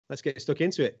let's get stuck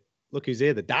into it. Look who's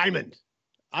here, the Diamond.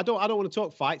 I don't want to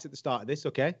talk fights at the start of this,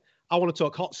 okay? I want to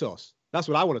talk hot sauce. That's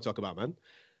what I want to talk about, man.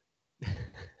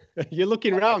 You're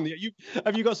looking around.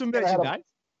 Have you got some merchandise?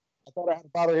 I thought I had a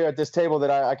bottle here at this table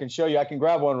that I can show you. I can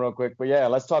grab one real quick. But yeah,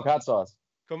 let's talk hot sauce.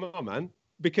 Come on, man.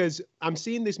 Because I'm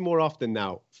seeing this more often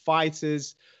now.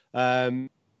 Fighters into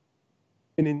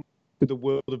the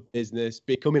world of business,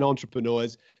 becoming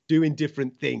entrepreneurs, doing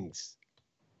different things.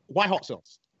 Why hot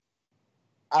sauce?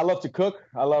 I love to cook.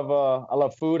 I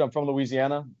love food. I'm from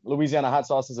Louisiana. Louisiana hot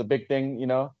sauce is a big thing, you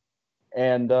know.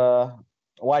 And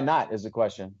why not is the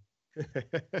question.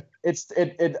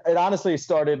 It honestly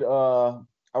started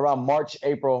around March,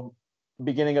 April,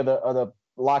 beginning of the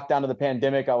lockdown of the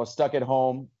pandemic. I was stuck at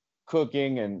home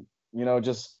cooking and, you know,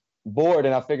 just bored,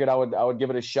 and I figured I would give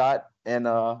it a shot. And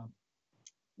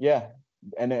yeah,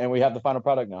 and we have the final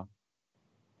product now.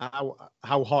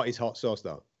 How hot is hot sauce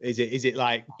though? Is it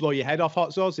like blow your head off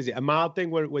hot sauce? Is it a mild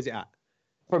thing? Where's it at?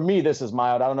 For me, this is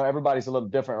mild. I don't know. Everybody's a little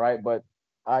different, right? But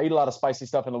I eat a lot of spicy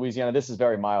stuff in Louisiana. This is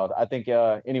very mild. I think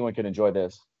anyone can enjoy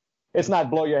this. It's not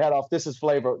blow your head off. This is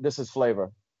flavor. This is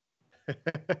flavor.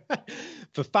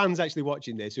 For fans actually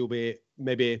watching this, who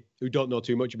don't know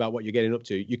too much about what you're getting up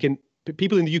to,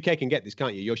 people in the UK can get this,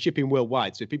 can't you? You're shipping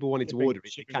worldwide, so if people wanted to order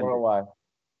it, they can. Worldwide.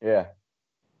 Yeah.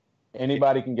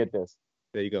 Anybody can get this.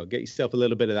 There you go. Get yourself a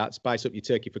little bit of that. Spice up your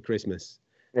turkey for Christmas.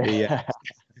 The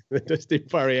Dustin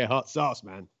Poirier hot sauce,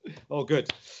 man. Oh, good.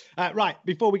 Right.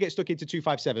 Before we get stuck into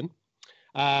 257,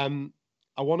 I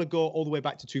want to go all the way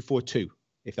back to 242,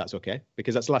 if that's okay,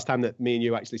 because that's the last time that me and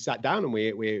you actually sat down and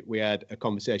we had a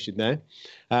conversation there.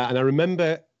 And I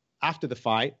remember after the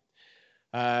fight,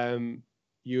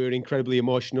 you were incredibly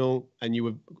emotional, and you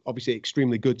were obviously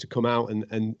extremely good to come out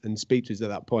and speak to us at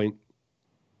that point.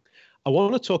 I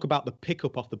want to talk about the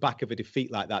pickup off the back of a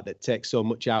defeat like that takes so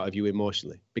much out of you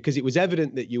emotionally, because it was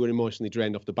evident that you were emotionally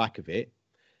drained off the back of it.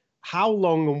 How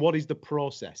long and what is the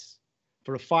process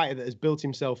for a fighter that has built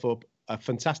himself up a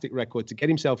fantastic record to get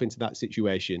himself into that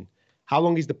situation? How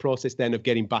long is the process then of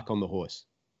getting back on the horse?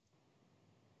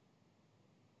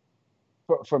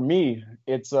 For me,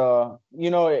 it's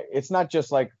it's not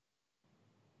just like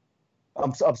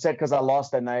I'm upset because I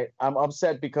lost that night. I'm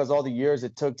upset because all the years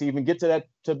it took to even get to that,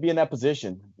 to be in that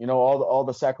position, you know, all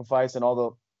the sacrifice and all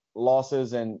the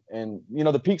losses and, you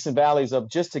know, the peaks and valleys of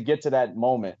just to get to that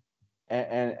moment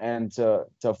and to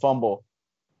fumble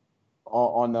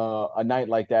on a night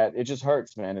like that. It just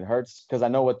hurts, man. It hurts because I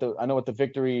know what the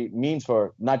victory means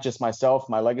for not just myself,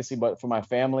 my legacy, but for my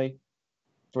family,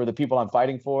 for the people I'm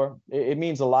fighting for. It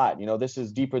means a lot. You know, this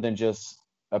is deeper than just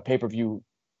a pay-per-view.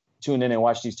 Tune in and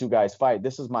watch these two guys fight.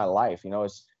 This is my life. You know,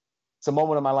 it's a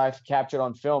moment of my life captured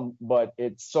on film, but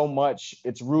it's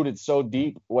rooted so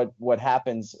deep what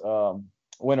happens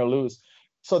win or lose.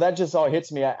 So that just all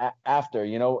hits me after,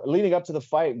 you know, leading up to the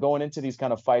fight, going into these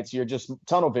kind of fights, you're just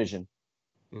tunnel vision.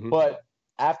 Mm-hmm. But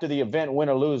after the event, win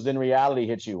or lose, then reality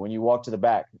hits you when you walk to the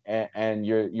back and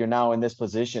you're now in this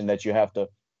position that you have to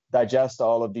digest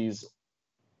all of these,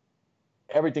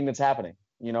 everything that's happening.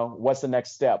 You know, what's the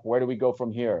next step? Where do we go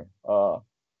from here? All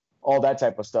that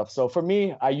type of stuff. So for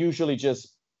me, I usually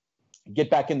just get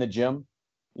back in the gym.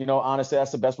 You know, honestly,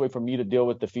 that's the best way for me to deal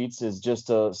with defeats, is just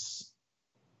to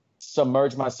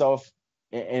submerge myself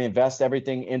and invest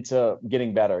everything into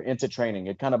getting better, into training.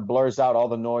 It kind of blurs out all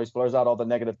the noise, blurs out all the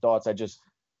negative thoughts. I just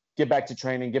get back to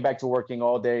training, get back to working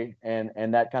all day. And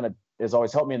that kind of has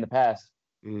always helped me in the past.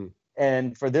 Mm.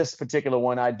 And for this particular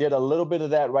one, I did a little bit of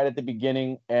that right at the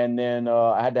beginning, and then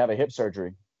I had to have a hip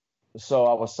surgery.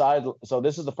 So so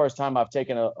this is the first time I've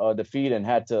taken a defeat and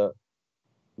had to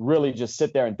really just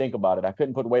sit there and think about it. I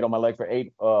couldn't put weight on my leg for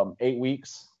 8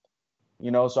 weeks, you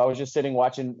know. So I was just sitting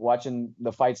watching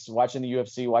the fights, watching the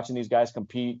UFC, watching these guys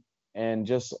compete, and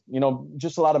just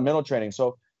a lot of mental training.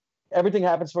 So everything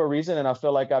happens for a reason, and I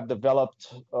feel like I've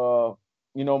developed,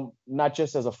 not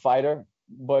just as a fighter,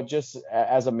 but just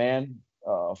as a man,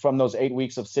 from those 8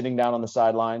 weeks of sitting down on the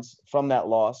sidelines, from that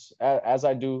loss, as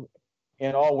I do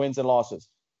in all wins and losses,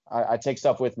 I take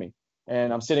stuff with me,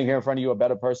 and I'm sitting here in front of you a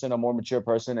better person, a more mature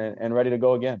person, and ready to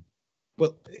go again.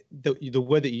 Well, the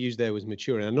word that you used there was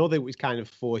mature, and I know that it was kind of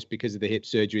forced because of the hip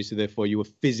surgery, so therefore you were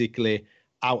physically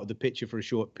out of the picture for a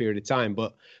short period of time,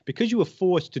 but because you were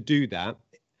forced to do that,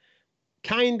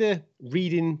 kind of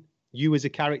reading you as a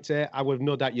character, I would have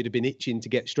no doubt you'd have been itching to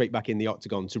get straight back in the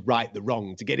octagon, to right the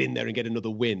wrong, to get in there and get another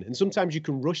win. And sometimes you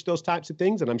can rush those types of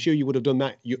things, and I'm sure you would have done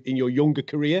that in your younger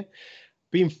career.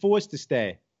 Being forced to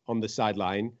stay on the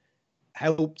sideline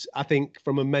helped, I think,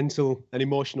 from a mental and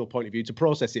emotional point of view, to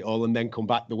process it all and then come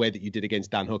back the way that you did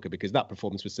against Dan Hooker, because that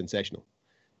performance was sensational.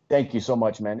 Thank you so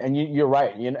much, man. And you're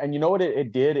right. And you know what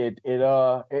it did?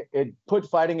 It put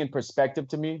fighting in perspective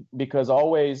to me, because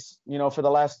always, for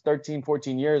the last 13,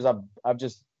 14 years, I've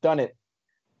just done it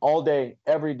all day,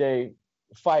 every day,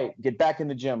 fight, get back in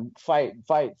the gym, fight,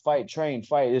 train,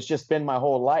 fight. It's just been my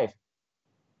whole life.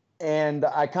 And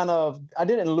I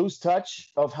didn't lose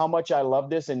touch of how much I love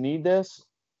this and need this,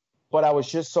 but I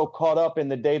was just so caught up in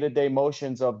the day-to-day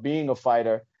motions of being a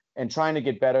fighter and trying to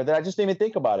get better that I just didn't even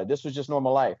think about it. This was just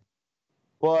normal life.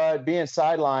 But being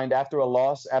sidelined after a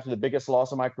loss, after the biggest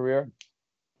loss of my career,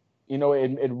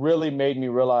 it really made me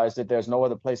realize that there's no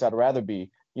other place I'd rather be,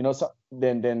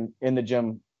 than in the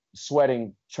gym,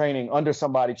 sweating, training under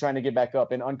somebody, trying to get back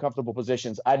up in uncomfortable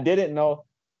positions. I didn't know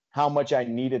how much I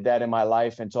needed that in my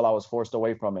life until I was forced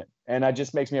away from it. And it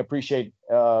just makes me appreciate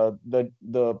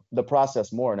the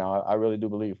process more now. I really do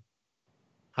believe.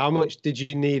 How much did you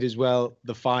need as well,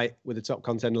 the fight with a top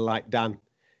contender like Dan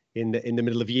in the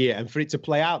middle of the year, and for it to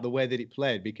play out the way that it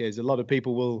played? Because a lot of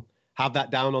people will have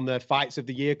that down on their fights of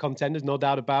the year contenders, no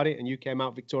doubt about it. And you came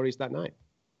out victorious that night.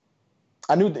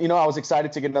 I knew, I was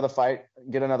excited to get another fight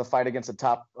against a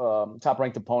top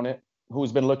ranked opponent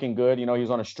who's been looking good. He was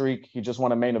on a streak. He just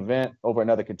won a main event over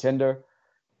another contender.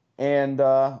 And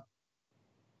yeah,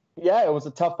 it was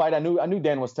a tough fight. I knew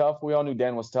Dan was tough. We all knew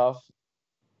Dan was tough.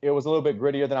 It was a little bit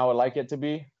grittier than I would like it to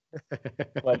be.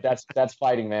 But that's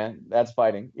fighting, man. That's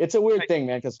fighting. It's a weird thing,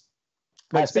 man, because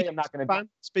I say I'm not going to.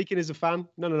 Speaking as a fan,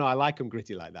 no, I like them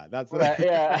gritty like that. That's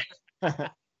yeah.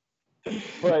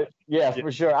 But yeah,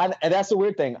 for sure. And that's the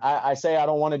weird thing. I say I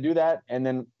don't want to do that, and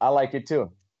then I like it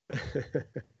too.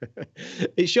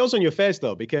 It shows on your face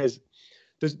though, because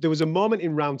there was a moment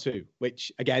in round 2,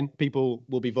 which again, people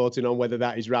will be voting on whether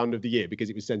that is round of the year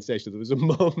because it was sensational. There was a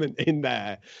moment in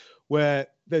there where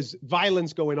there's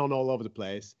violence going on all over the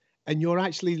place, and you're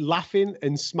actually laughing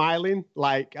and smiling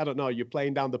like, I don't know, you're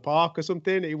playing down the park or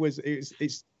something.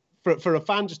 It's for a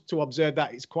fan just to observe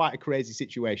that, it's quite a crazy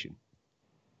situation.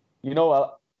 Because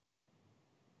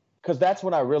that's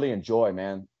what I really enjoy,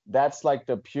 man. That's like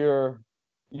the pure.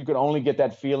 You could only get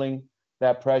that feeling,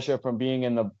 that pressure from being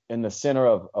in the center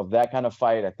of that kind of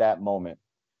fight at that moment.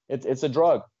 It's a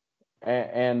drug,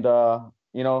 and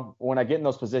when I get in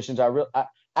those positions,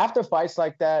 after fights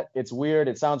like that, it's weird.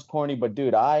 It sounds corny, but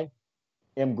dude, I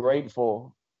am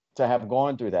grateful to have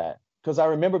gone through that, because I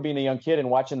remember being a young kid and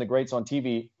watching the greats on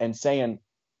TV and saying,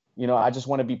 I just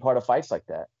want to be part of fights like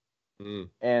that.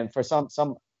 And for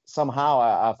somehow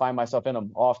I find myself in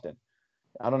them often.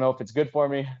 I don't know if it's good for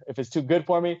me, if it's too good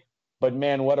for me, but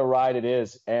man, what a ride it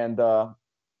is. And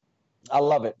I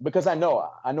love it because I know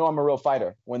I'm a real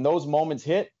fighter. When those moments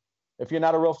hit, if you're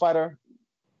not a real fighter,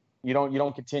 you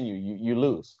don't continue, you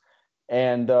lose.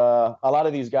 And a lot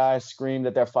of these guys scream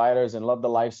that they're fighters and love the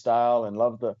lifestyle and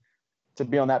love to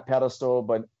be on that pedestal.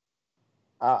 But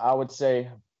I would say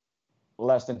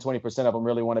less than 20% of them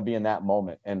really want to be in that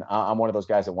moment. And I'm one of those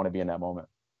guys that want to be in that moment.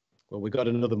 Well, we've got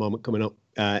another moment coming up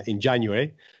in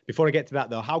January. Before I get to that,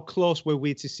 though, how close were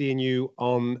we to seeing you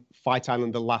on Fight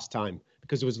Island the last time?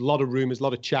 Because there was a lot of rumors, a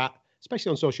lot of chat,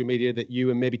 especially on social media, that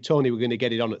you and maybe Tony were going to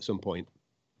get it on at some point.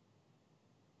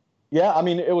 Yeah, I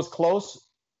mean, it was close.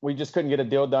 We just couldn't get a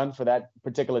deal done for that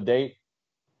particular date.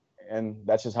 And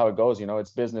that's just how it goes.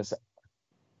 It's business.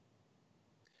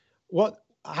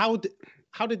 How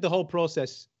did the whole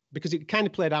process, because it kind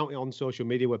of played out on social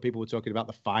media where people were talking about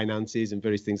the finances and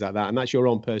various things like that, and that's your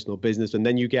own personal business. And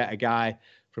then you get a guy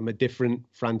from a different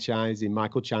franchise in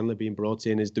Michael Chandler being brought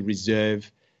in as the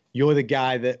reserve. You're the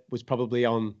guy that was probably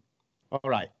on, all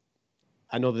right,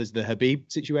 I know there's the Khabib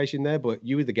situation there, but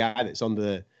you were the guy that's on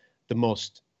the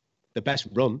best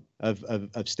run of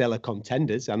stellar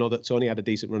contenders. I know that Tony had a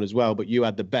decent run as well, but you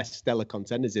had the best stellar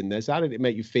contenders in there. So how did it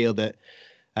make you feel that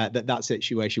that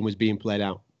situation was being played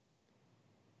out?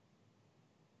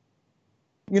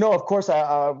 Of course,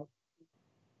 I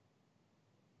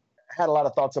had a lot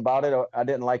of thoughts about it. I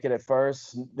didn't like it at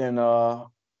first. Then I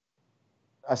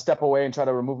step away and try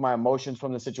to remove my emotions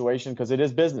from the situation because it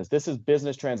is business. This is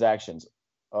business transactions.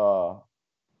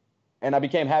 And I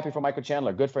became happy for Michael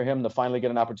Chandler. Good for him to finally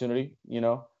get an opportunity,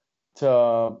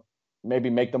 to maybe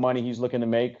make the money he's looking to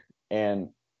make and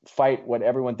fight what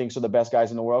everyone thinks are the best guys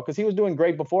in the world. Because he was doing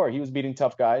great before. He was beating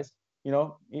tough guys.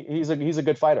 He's a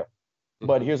good fighter.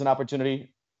 But here's an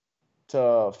opportunity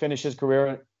to finish his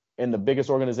career in the biggest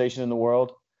organization in the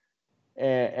world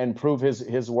and prove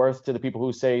his worth to the people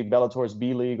who say Bellator's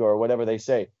B League or whatever they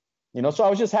say. So I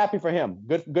was just happy for him.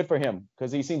 Good for him,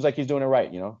 because he seems like he's doing it right,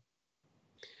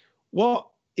 What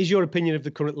is your opinion of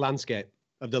the current landscape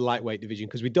of the lightweight division?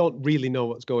 Because we don't really know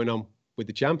what's going on with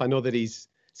the champ. I know that he's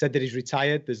said that he's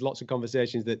retired. There's lots of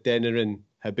conversations that Dana and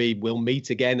Khabib will meet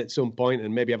again at some point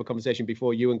and maybe have a conversation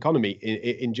before you and Conor meet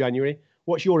in January.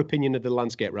 What's your opinion of the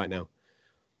landscape right now?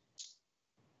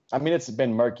 I mean, it's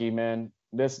been murky, man.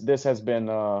 This has been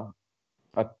a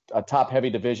top-heavy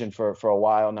division for a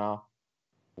while now,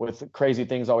 with crazy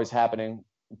things always happening.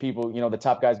 People, the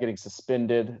top guys getting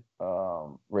suspended,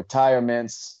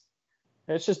 retirements.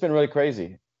 It's just been really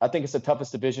crazy. I think it's the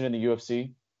toughest division in the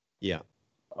UFC. Yeah.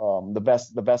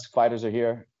 The best fighters are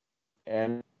here,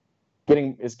 and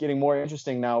it's getting more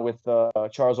interesting now with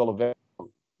Charles Oliveira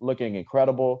looking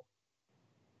incredible,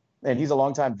 and he's a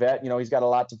longtime vet. He's got a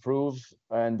lot to prove,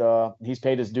 and he's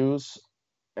paid his dues,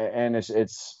 and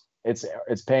it's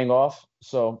paying off.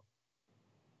 So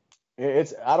I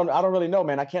don't really know,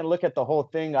 man. I can't look at the whole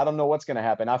thing. I don't know what's going to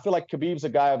happen. I feel like Khabib's a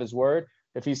guy of his word.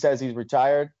 If he says he's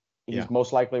retired, he's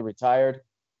most likely retired.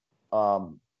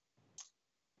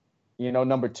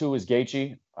 Number 2 is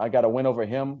Gaethje. I got a win over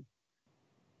him.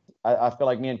 I feel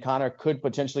like me and Conor could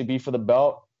potentially be for the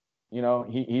belt.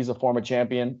 He's a former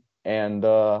champion, and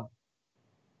I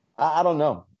don't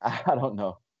know. I don't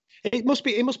know. It must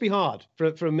be hard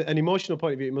from an emotional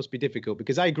point of view. It must be difficult,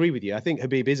 because I agree with you. I think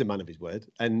Khabib is a man of his word,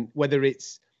 and whether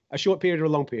it's a short period or a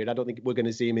long period, I don't think we're going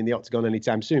to see him in the octagon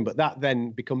anytime soon. But that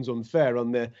then becomes unfair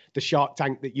on the Shark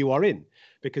Tank that you are in,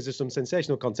 because there's some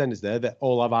sensational contenders there that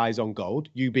all have eyes on gold,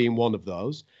 you being one of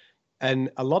those. And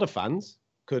a lot of fans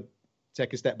could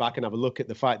take a step back and have a look at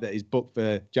the fight that is booked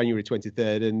for January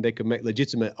 23rd, and they could make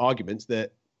legitimate arguments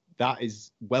that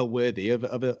is well worthy of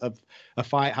a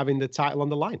fight having the title on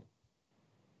the line.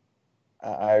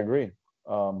 I agree.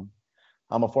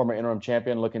 I'm a former interim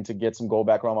champion looking to get some gold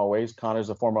back around my waist. Conor's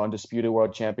a former undisputed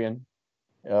world champion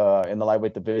in the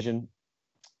lightweight division.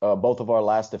 Both of our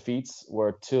last defeats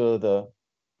were to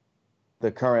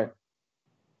the current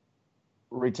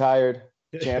retired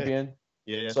champion.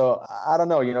 Yeah. So I don't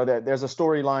know. There's a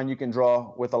storyline you can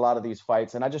draw with a lot of these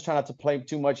fights, and I just try not to play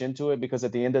too much into it, because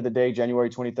at the end of the day, January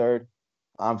 23rd,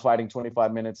 I'm fighting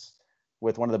 25 minutes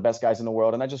with one of the best guys in the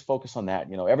world, and I just focus on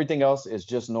that. Everything else is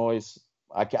just noise.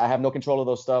 I have no control of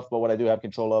those stuff, but what I do have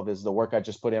control of is the work I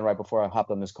just put in right before I hopped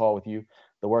on this call with you,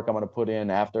 the work I'm going to put in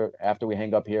after we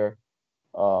hang up here.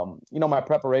 My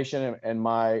preparation and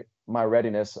my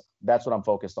readiness, that's what I'm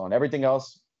focused on. Everything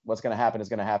else, what's going to happen is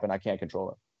going to happen. I can't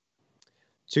control it.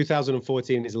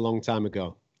 2014 is a long time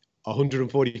ago.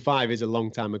 145 is a long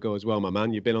time ago as well, my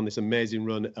man. You've been on this amazing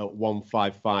run at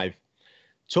 155.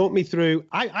 Talk me through.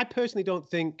 I personally don't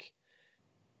think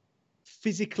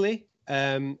physically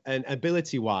and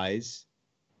ability-wise,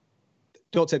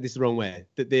 don't take this the wrong way,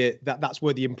 that's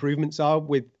where the improvements are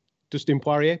with Dustin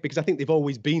Poirier, because I think they've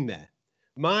always been there.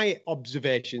 My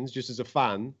observations, just as a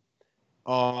fan,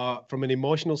 are from an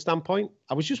emotional standpoint.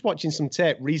 I was just watching some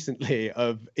tape recently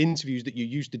of interviews that you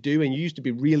used to do, and you used to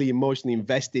be really emotionally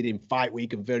invested in fight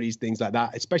week and various things like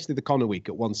that, especially the Conor week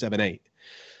at 178.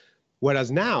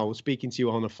 Whereas now, speaking to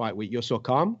you on a fight week, you're so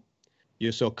calm,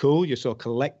 you're so cool, you're so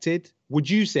collected. Would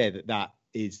you say that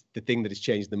is the thing that has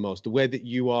changed the most, the way that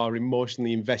you are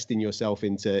emotionally investing yourself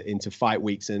into fight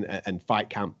weeks and fight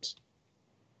camps?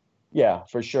 Yeah,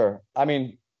 for sure. I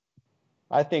mean,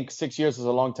 I think 6 years is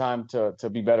a long time to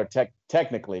be better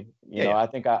technically. I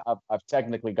think I've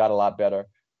technically got a lot better.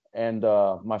 And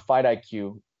my fight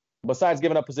IQ, besides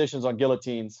giving up positions on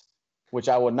guillotines, which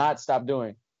I will not stop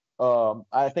doing,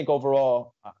 I think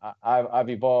overall I've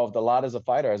evolved a lot as a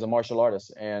fighter, as a martial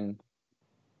artist, and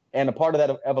a part of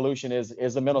that evolution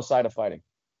is the mental side of fighting.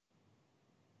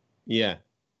 Yeah,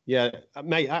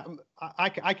 mate,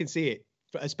 I can see it,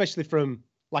 especially from,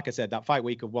 like I said, that fight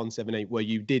week of 178, where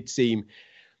you did seem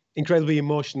incredibly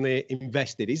emotionally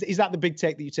invested. Is that the big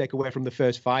take that you take away from the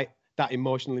first fight? That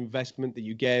emotional investment that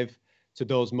you gave to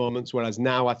those moments, whereas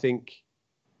now I think,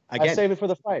 again, I save it for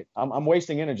the fight. I'm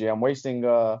wasting energy. I'm wasting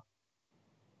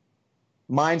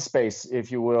mind space, if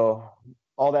you will,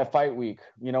 all that fight week.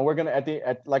 We're gonna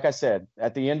like I said,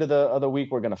 at the end of the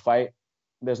week, we're gonna fight.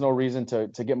 There's no reason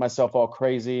to get myself all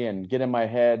crazy and get in my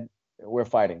head. We're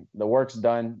fighting. The work's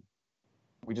done.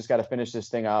 We just got to finish this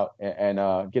thing out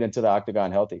and get into the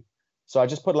octagon healthy. So I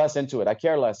just put less into it. I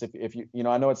care less. If you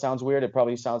I know it sounds weird. It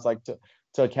probably sounds like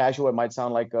to a casual, it might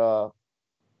sound like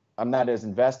I'm not as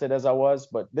invested as I was,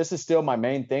 but this is still my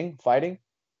main thing, fighting.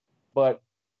 But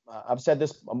I've said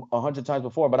this 100 times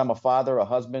before, but I'm a father, a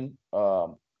husband,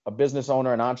 a business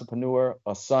owner, an entrepreneur,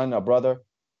 a son, a brother.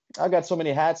 I got so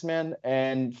many hats, man,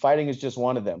 and fighting is just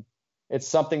one of them. It's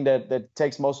something that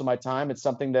takes most of my time. It's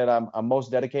something that I'm most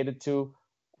dedicated to,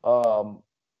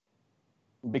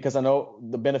 because I know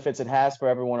the benefits it has for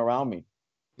everyone around me.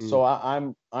 So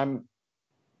I'm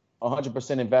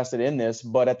 100% invested in this,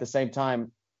 but at the same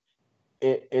time,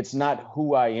 it's not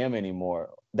who I am anymore.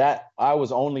 That I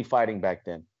was only fighting back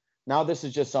then. Now this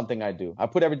is just something I do. I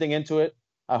put everything into it.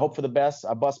 I hope for the best.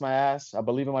 I bust my ass. I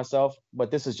believe in myself.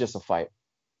 But this is just a fight.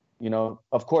 You know,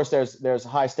 of course, there's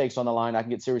high stakes on the line. I can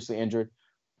get seriously injured.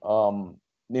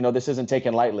 You know, this isn't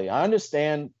taken lightly. I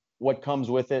understand what comes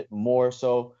with it more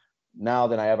so now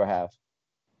than I ever have.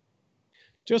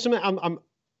 Joseph,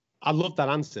 I love that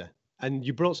answer. And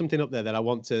you brought something up there that I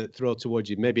want to throw towards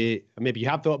you. Maybe you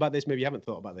have thought about this. Maybe you haven't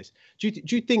thought about this. Do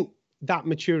you think that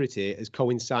maturity has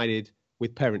coincided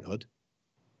with parenthood?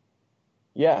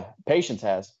 Yeah, patience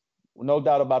has. No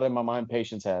doubt about it in my mind.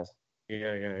 Patience has.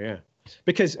 Yeah.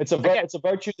 Because it's a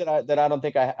virtue that I don't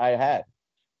think I had.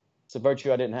 It's a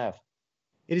virtue I didn't have.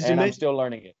 It is and amazing. I'm still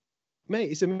learning it.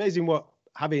 Mate, it's amazing what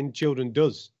having children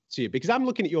does to you. Because I'm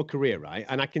looking at your career, right,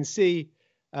 and I can see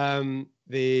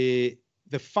the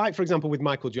fight, for example, with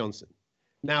Michael Johnson.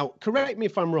 Now, correct me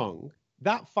if I'm wrong.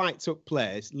 That fight took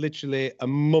place literally a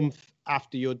month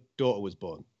after your daughter was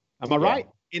born. Am I right?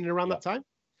 In and around that time?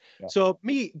 Yeah. So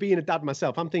me being a dad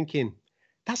myself, I'm thinking,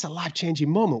 that's a life-changing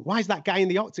moment. Why is that guy in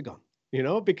the octagon? You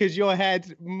know, because your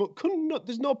head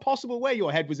there's no possible way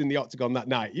your head was in the octagon that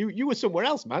night. You were somewhere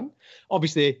else, man.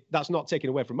 Obviously, that's not taken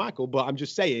away from Michael, but I'm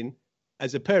just saying,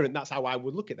 as a parent, that's how I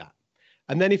would look at that.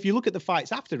 And then if you look at the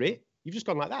fights after it, you've just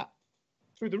gone like that,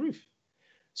 through the roof.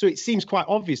 So it seems quite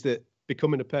obvious that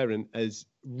becoming a parent has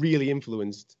really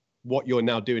influenced what you're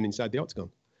now doing inside the octagon.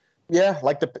 Yeah,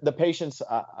 like the patience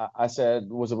I said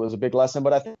was a big lesson,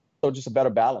 but I think just a better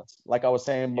balance. Like I was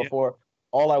saying before,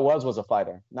 all I was a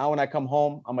fighter. Now when I come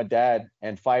home, I'm a dad,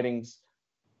 and fighting's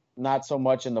not so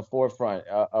much in the forefront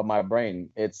of my brain.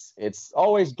 It's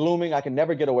always glooming. I can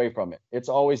never get away from it. It's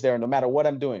always there, no matter what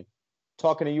I'm doing.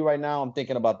 Talking to you right now, I'm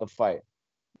thinking about the fight.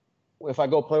 If I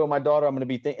go play with my daughter, I'm going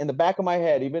to be in the back of my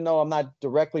head, even though I'm not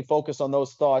directly focused on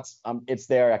those thoughts. It's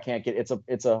there. I can't get. It's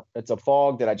a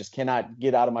fog that I just cannot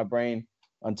get out of my brain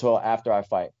until after I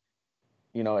fight.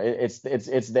 You know, it's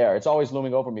there. It's always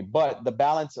looming over me. But the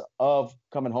balance of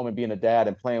coming home and being a dad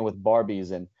and playing with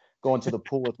Barbies and going to the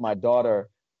pool with my daughter,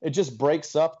 it just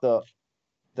breaks up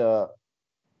the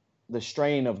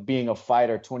strain of being a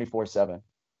fighter 24/7.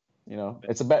 You know,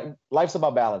 life's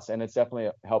about balance, and it's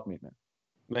definitely helped me, man.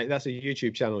 Mate, that's a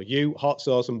YouTube channel. You, hot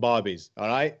sauce, and Barbies. All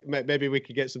right, maybe we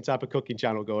could get some type of cooking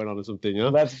channel going on or something. You know?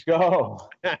 Let's go.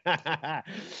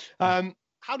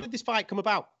 How did this fight come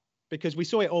about? Because we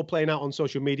saw it all playing out on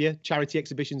social media, charity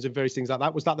exhibitions, and various things like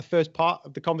that. Was that the first part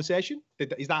of the conversation?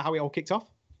 Is that how it all kicked off?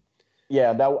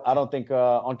 Yeah, I don't think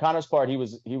on Conor's part he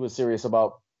was serious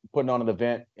about putting on an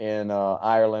event in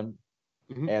Ireland,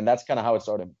 and that's kind of how it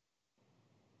started.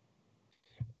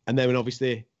 And then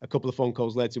obviously a couple of phone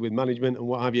calls later with management and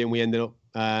what have you, and we ended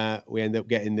up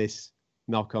getting this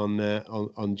knock on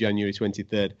January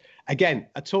 23rd. Again,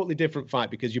 a totally different fight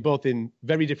because you're both in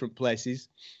very different places.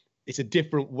 It's a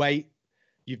different weight.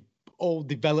 You've all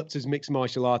developed as mixed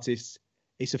martial artists.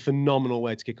 It's a phenomenal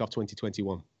way to kick off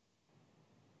 2021.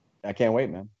 I can't wait,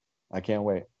 man. I can't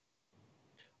wait.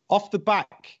 Off the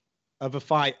back of a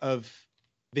fight of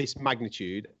this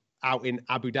magnitude, out in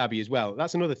Abu Dhabi as well.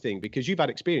 That's another thing because you've had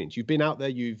experience. You've been out there.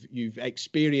 You've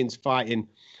experienced fighting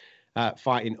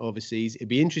overseas. It'd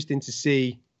be interesting to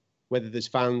see whether there's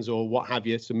fans or what have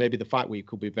you. So maybe the fight week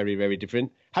could be very, very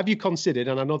different. Have you considered,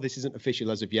 and I know this isn't official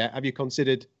as of yet, have you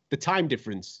considered the time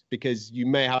difference? Because you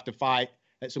may have to fight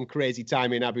at some crazy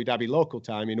time in Abu Dhabi local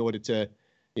time in order to,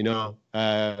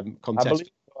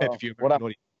 contest pay-per-view.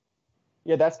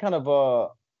 Yeah, that's kind of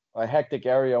a hectic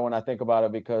area when I think about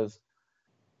it because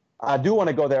I do want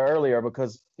to go there earlier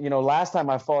because, last time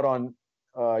I fought on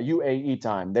UAE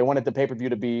time, they wanted the pay-per-view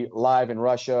to be live in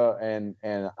Russia and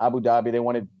Abu Dhabi. They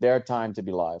wanted their time to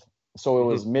be live. So it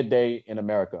was midday in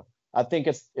America. I think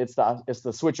it's the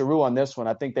switcheroo on this one.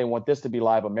 I think they want this to be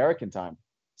live American time.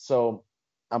 So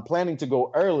I'm planning to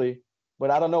go early,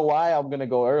 but I don't know why I'm going to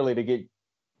go early to get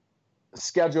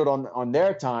scheduled on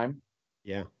their time.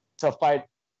 Yeah. To fight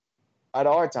at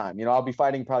our time. I'll be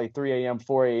fighting probably 3 a.m.,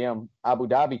 4 a.m. Abu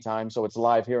Dhabi time, so it's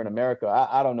live here in America.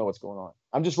 I don't know what's going on.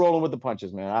 I'm just rolling with the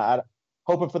punches, man. I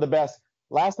hoping for the best.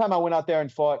 Last time I went out there and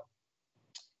fought,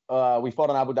 we fought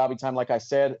on Abu Dhabi time, like I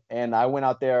said, and I went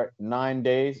out there 9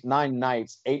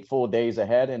 nights, 8 full days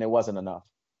ahead, and it wasn't enough.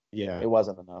 Yeah. It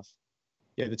wasn't enough.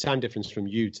 Yeah, the time difference from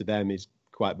you to them is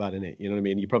quite bad, isn't it? You know what I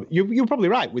mean? You're probably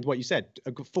right with what you said.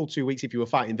 A full 2 weeks if you were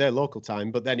fighting their local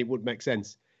time, but then it would make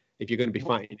sense if you're going to be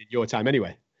fighting in your time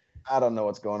anyway. I don't know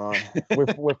what's going on.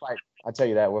 We're fighting. I tell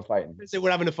you that we're fighting. So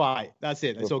we're having a fight. That's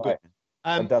it. That's all good.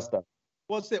 That's done.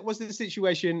 What's the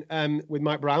situation with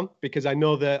Mike Brown? Because I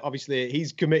know that obviously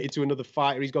he's committed to another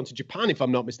fight, or he's gone to Japan, if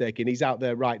I'm not mistaken. He's out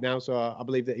there right now, so I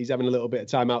believe that he's having a little bit of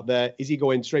time out there. Is he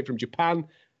going straight from Japan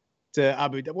to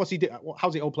Abu Dhabi? What's he do?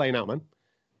 How's it all playing out, man?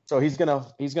 So he's gonna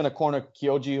corner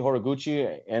Kyoji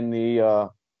Horiguchi in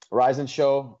the Risen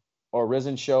show or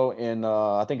Risen show in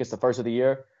I think it's the first of the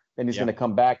year. Then he's gonna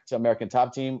come back to American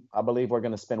Top Team. I believe we're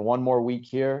gonna spend one more week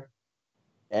here,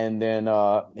 and then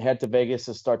head to Vegas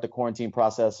to start the quarantine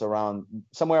process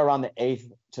somewhere around the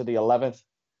 8th to the 11th,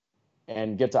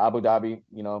 and get to Abu Dhabi,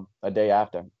 a day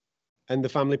after. And the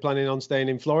family planning on staying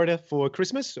in Florida for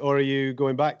Christmas, or are you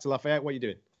going back to Lafayette? What are you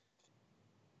doing?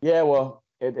 Yeah, well,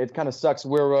 it kind of sucks.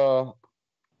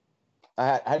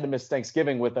 I had to miss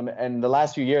Thanksgiving with them, and the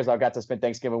last few years I got to spend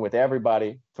Thanksgiving with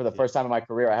everybody. For the first time in my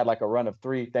career, I had like a run of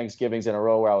 3 Thanksgivings in a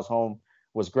row where I was home.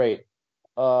 It was great.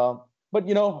 But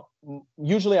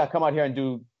usually I come out here and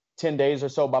do 10 days or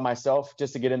so by myself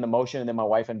just to get in the motion, and then my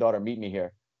wife and daughter meet me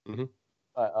here.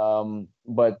 Mm-hmm.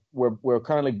 But we're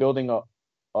currently building a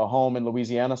home in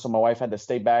Louisiana, so my wife had to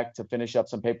stay back to finish up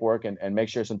some paperwork and make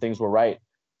sure some things were right.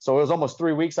 So it was almost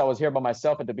 3 weeks I was here by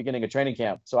myself at the beginning of training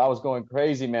camp. So I was going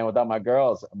crazy, man, without my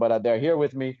girls. But they're here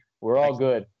with me. We're all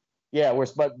good. Yeah,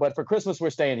 but for Christmas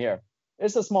we're staying here.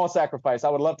 It's a small sacrifice. I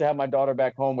would love to have my daughter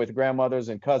back home with grandmothers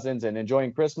and cousins and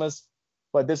enjoying Christmas,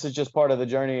 but this is just part of the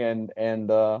journey. And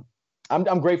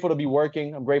I'm grateful to be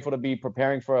working. I'm grateful to be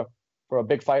preparing for a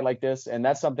big fight like this. And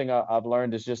that's something I've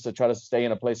learned, is just to try to stay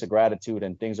in a place of gratitude,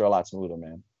 and things are a lot smoother,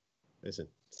 man. Listen,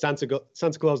 Santa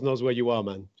Claus knows where you are,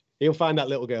 man. He'll find that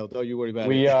little girl. Don't you worry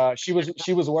about it.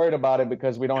 She was worried about it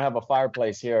because we don't have a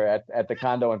fireplace here at the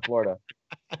condo in Florida.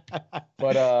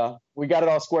 But we got it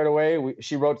all squared away.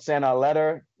 She wrote Santa a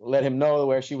letter, let him know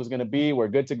where she was going to be. We're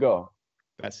good to go.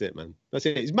 That's it, man. That's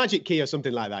it. It's magic key or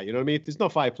something like that. You know what I mean? If there's no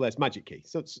fireplace, magic key.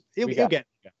 So he'll get.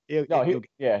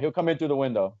 He'll come in through the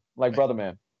window like brother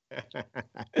man.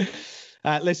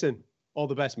 Listen, all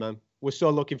the best, man. We're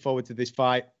so looking forward to this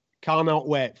fight. Cannot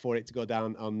wait for it to go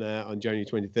down on January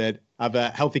 23rd. Have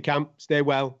a healthy camp. Stay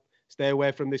well. Stay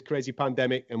away from this crazy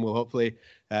pandemic, and we'll hopefully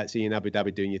see you in Abu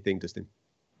Dhabi doing your thing, Dustin.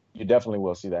 You definitely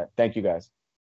will see that. Thank you, guys.